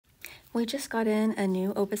We just got in a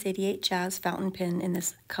new Opus 88 Jazz fountain pen in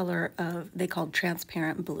this color they called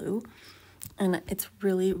transparent blue. And it's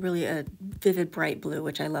really a vivid bright blue,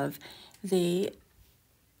 which I love.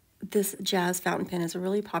 This Jazz fountain pen is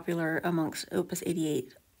really popular amongst Opus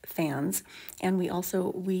 88 fans. And we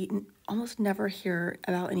almost never hear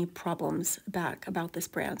about any problems back about this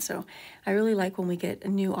brand. So I really like when we get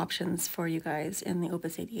new options for you guys in the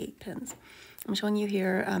Opus 88 pens. I'm showing you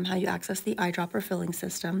here how you access the eyedropper filling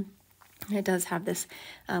system. It does have this,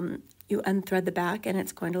 you unthread the back and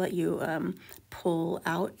it's going to let you pull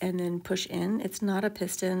out and then push in. It's not a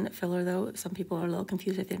piston filler though. Some people are a little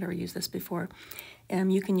confused if they've never used this before.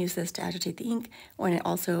 You can use this to agitate the ink, and it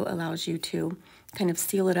also allows you to kind of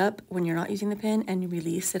seal it up when you're not using the pen and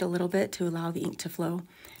release it a little bit to allow the ink to flow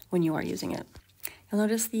when you are using it. You'll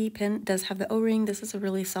notice the pen does have the O-ring. This is a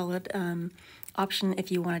really solid option if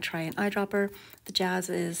you want to try an eyedropper. The Jazz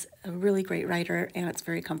is a really great writer and it's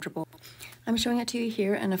very comfortable. I'm showing it to you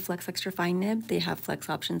here in a Flex Extra Fine nib. They have flex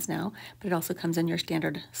options now, but it also comes in your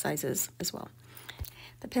standard sizes as well.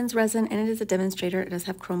 The pen's resin, and it is a demonstrator. It does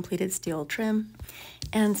have chrome-plated steel trim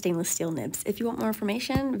and stainless steel nibs. If you want more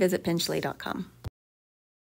information, visit penschley.com.